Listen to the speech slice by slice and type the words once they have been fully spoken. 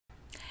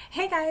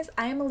Hey guys,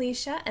 I'm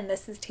Alicia and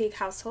this is Take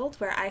Household,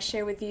 where I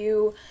share with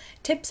you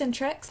tips and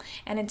tricks.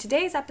 And in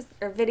today's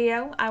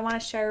video, I want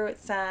to share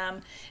some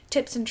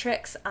tips and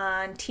tricks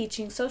on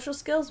teaching social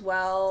skills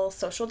while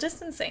social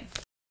distancing.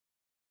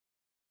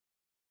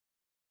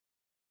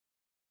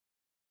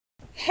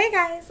 Hey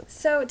guys!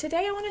 So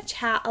today I want to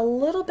chat a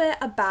little bit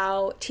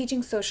about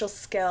teaching social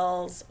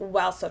skills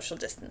while social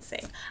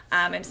distancing.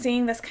 I'm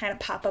seeing this kind of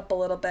pop up a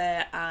little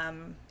bit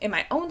in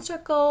my own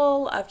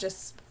circle of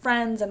just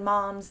friends and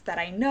moms that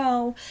I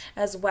know,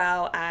 as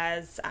well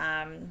as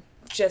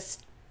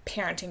just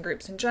parenting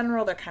groups in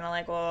general. They're kind of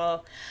like,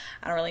 well,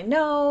 I don't really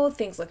know,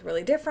 things look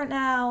really different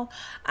now.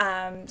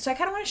 So I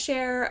kind of want to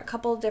share a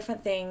couple of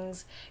different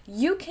things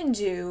you can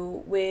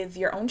do with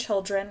your own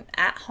children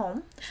at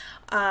home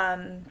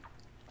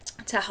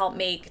to help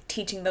make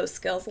teaching those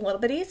skills a little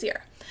bit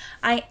easier.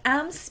 I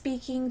am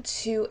speaking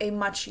to a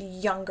much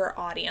younger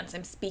audience.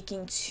 I'm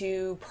speaking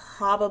to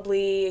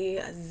probably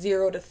a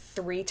 0 to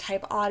 3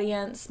 type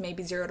audience,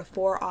 maybe 0 to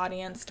 4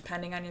 audience,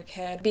 depending on your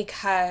kid,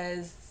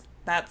 because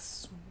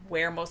that's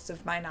where most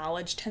of my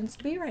knowledge tends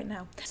to be right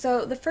now.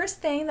 So the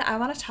first thing that I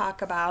want to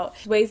talk about,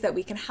 ways that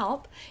we can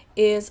help,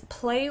 is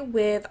play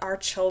with our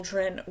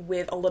children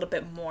with a little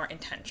bit more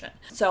intention.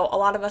 So a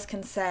lot of us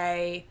can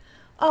say,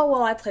 oh,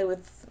 well, I play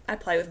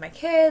with my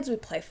kids, we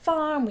play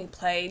farm, we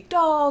play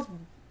dolls,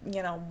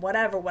 you know,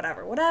 whatever,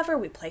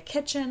 we play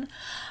kitchen.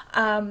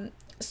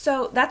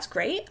 So that's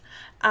great.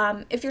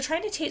 If you're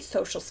trying to teach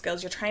social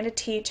skills, you're trying to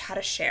teach how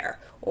to share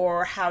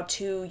or how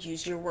to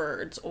use your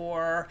words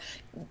or,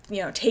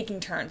 you know, taking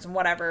turns and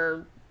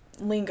whatever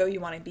lingo you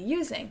want to be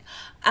using.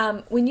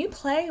 When you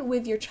play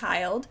with your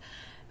child,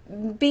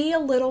 be a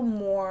little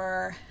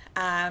more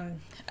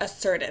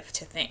assertive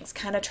to things.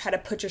 Kind of try to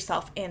put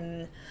yourself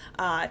in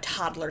a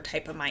toddler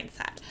type of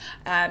mindset.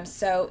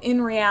 So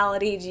in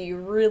reality, do you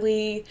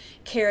really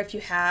care if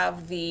you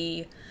have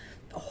the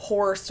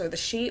horse or the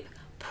sheep?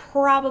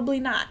 Probably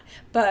not.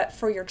 But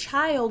for your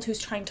child who's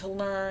trying to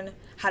learn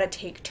how to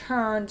take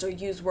turns or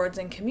use words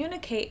and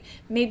communicate,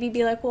 maybe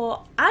be like,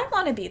 well, I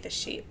want to be the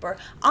sheep, or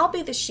I'll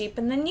be the sheep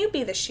and then you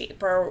be the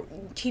sheep, or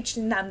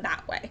teaching them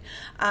that way.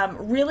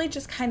 Really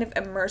just kind of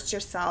immerse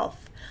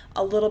yourself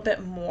a little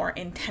bit more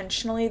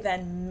intentionally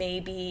than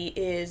maybe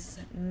is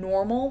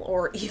normal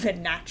or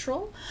even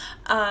natural.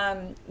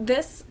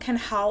 This can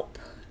help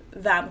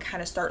them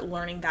kind of start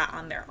learning that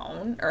on their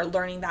own, or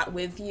learning that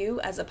with you,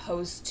 as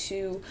opposed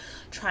to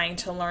trying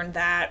to learn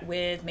that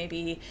with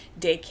maybe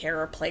daycare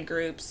or play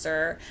groups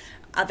or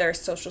other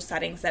social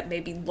settings that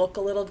maybe look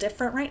a little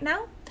different right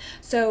now.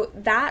 So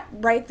that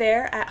right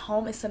there at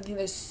home is something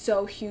that's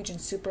so huge and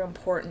super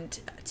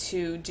important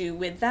to do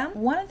with them.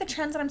 One of the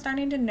trends that I'm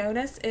starting to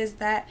notice is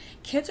that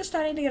kids are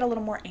starting to get a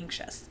little more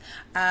anxious.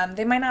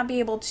 They might not be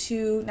able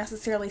to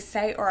necessarily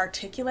say or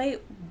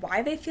articulate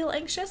why they feel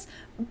anxious,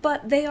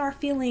 but they're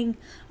feeling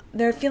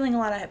a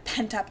lot of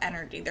pent-up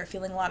energy. They're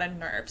feeling a lot of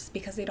nerves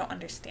because they don't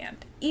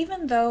understand.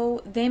 Even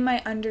though they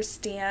might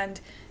understand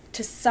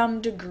to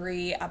some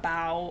degree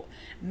about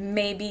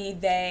maybe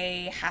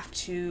they have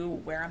to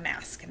wear a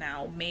mask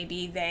now,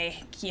 maybe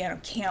they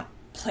can't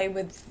play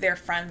with their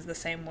friends the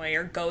same way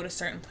or go to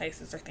certain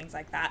places or things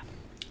like that.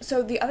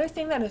 So the other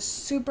thing that is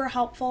super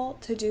helpful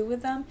to do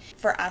with them,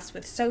 for us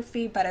with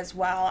Sophie, but as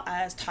well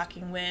as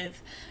talking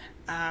with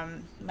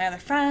my other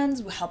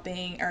friends,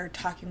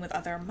 talking with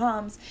other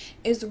moms,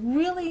 is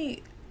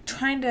really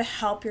trying to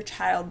help your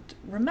child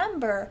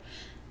remember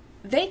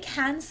they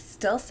can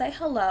still say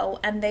hello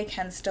and they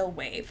can still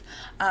wave.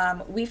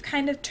 We've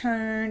kind of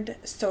turned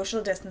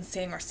social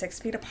distancing, or 6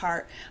 feet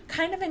apart,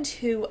 kind of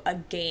into a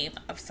game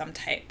of some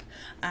type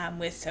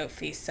with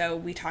Sophie. So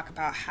we talk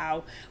about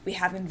how we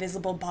have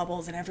invisible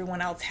bubbles and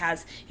everyone else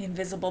has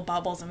invisible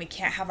bubbles and we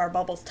can't have our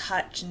bubbles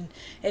touch, and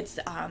it's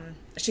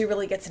she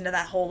really gets into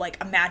that whole like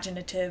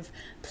imaginative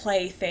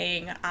play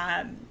thing,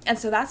 and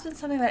so that's been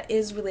something that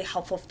is really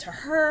helpful to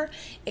her.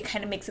 It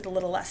kind of makes it a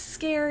little less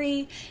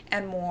scary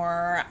and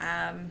more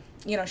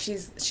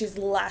she's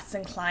less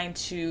inclined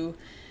to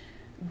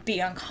be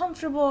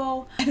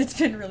uncomfortable, and it's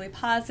been really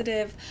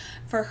positive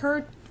for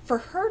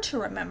her to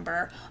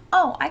remember,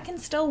 oh, I can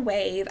still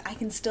wave, I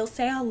can still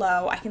say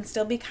hello, I can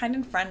still be kind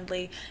and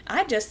friendly.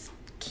 I just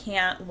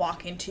can't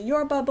walk into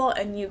your bubble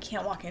and you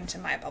can't walk into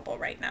my bubble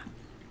right now.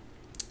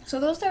 So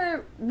those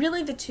are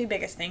really the two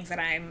biggest things that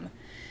I'm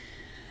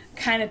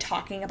kind of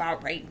talking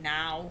about right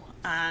now,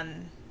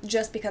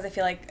 just because I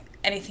feel like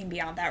anything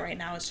beyond that right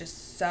now is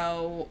just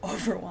so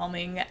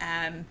overwhelming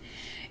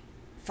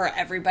for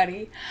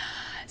everybody.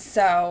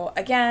 So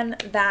again,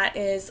 that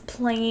is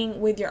playing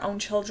with your own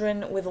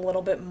children with a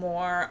little bit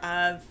more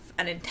of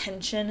an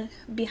intention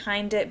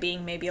behind it,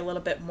 being maybe a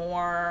little bit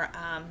more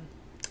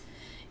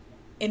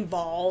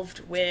involved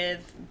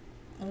with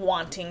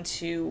wanting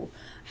to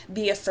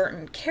be a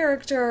certain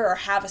character or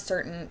have a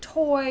certain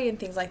toy and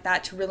things like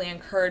that, to really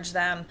encourage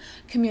them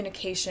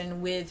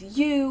communication with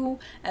you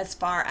as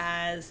far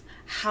as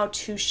how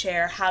to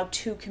share, how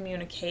to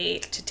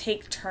communicate, to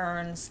take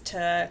turns,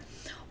 to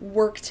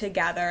work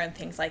together and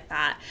things like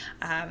that,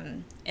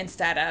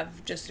 instead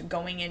of just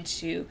going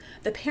into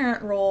the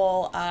parent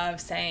role of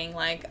saying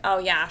like, oh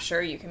yeah,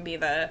 sure, you can be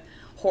the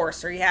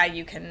horse, or yeah,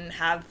 you can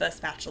have the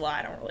spatula,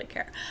 I don't really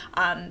care.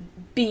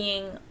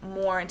 Being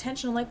more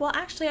intentional, like, well,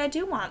 actually I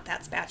do want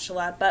that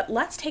spatula, but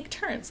let's take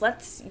turns.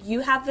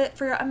 You have it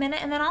for a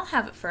minute and then I'll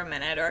have it for a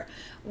minute, or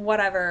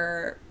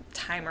whatever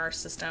timer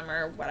system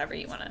or whatever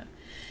you want to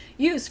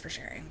use for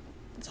sharing.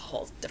 It's a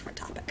whole different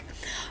topic.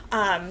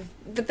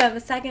 But then the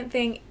second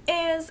thing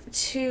is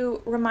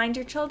to remind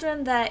your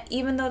children that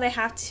even though they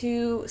have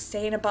to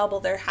stay in a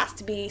bubble, there has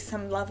to be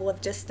some level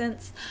of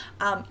distance.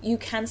 You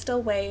can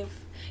still wave,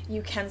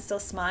 you can still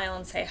smile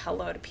and say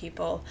hello to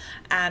people,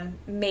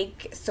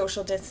 make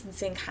social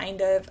distancing kind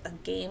of a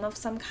game of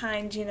some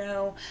kind, you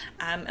know.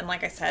 And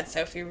like I said,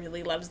 Sophie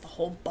really loves the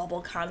whole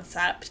bubble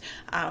concept.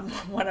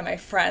 One of my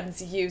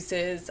friends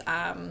uses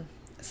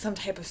some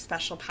type of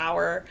special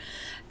power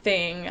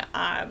thing,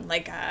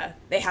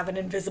 they have an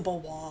invisible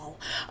wall,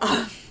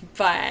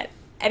 but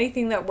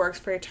anything that works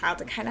for your child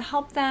to kind of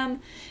help them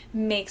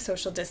make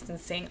social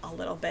distancing a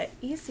little bit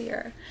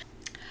easier.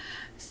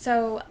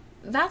 So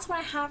that's what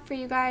I have for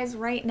you guys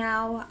right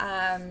now.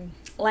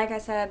 Like I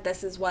said,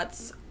 this is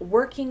what's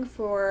working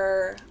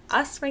for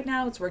us right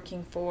now. It's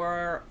working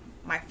for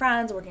my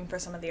friends, working for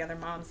some of the other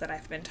moms that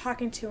I've been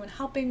talking to and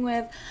helping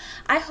with.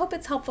 I hope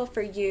it's helpful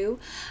for you.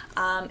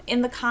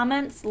 In the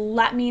comments,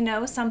 let me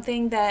know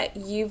something that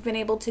you've been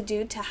able to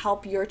do to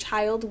help your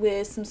child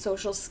with some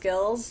social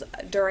skills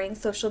during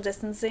social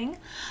distancing.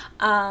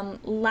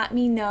 Let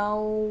me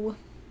know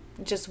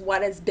just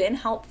what has been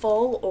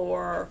helpful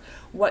or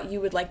what you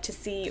would like to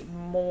see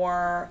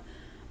more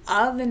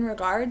of in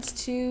regards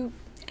to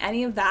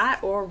any of that,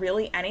 or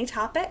really any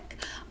topic.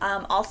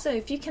 Also,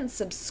 if you can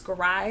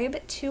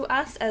subscribe to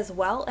us as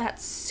well,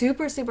 that's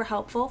super, super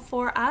helpful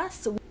for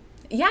us.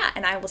 Yeah,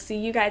 and I will see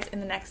you guys in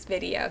the next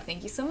video.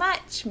 Thank you so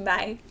much.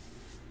 Bye.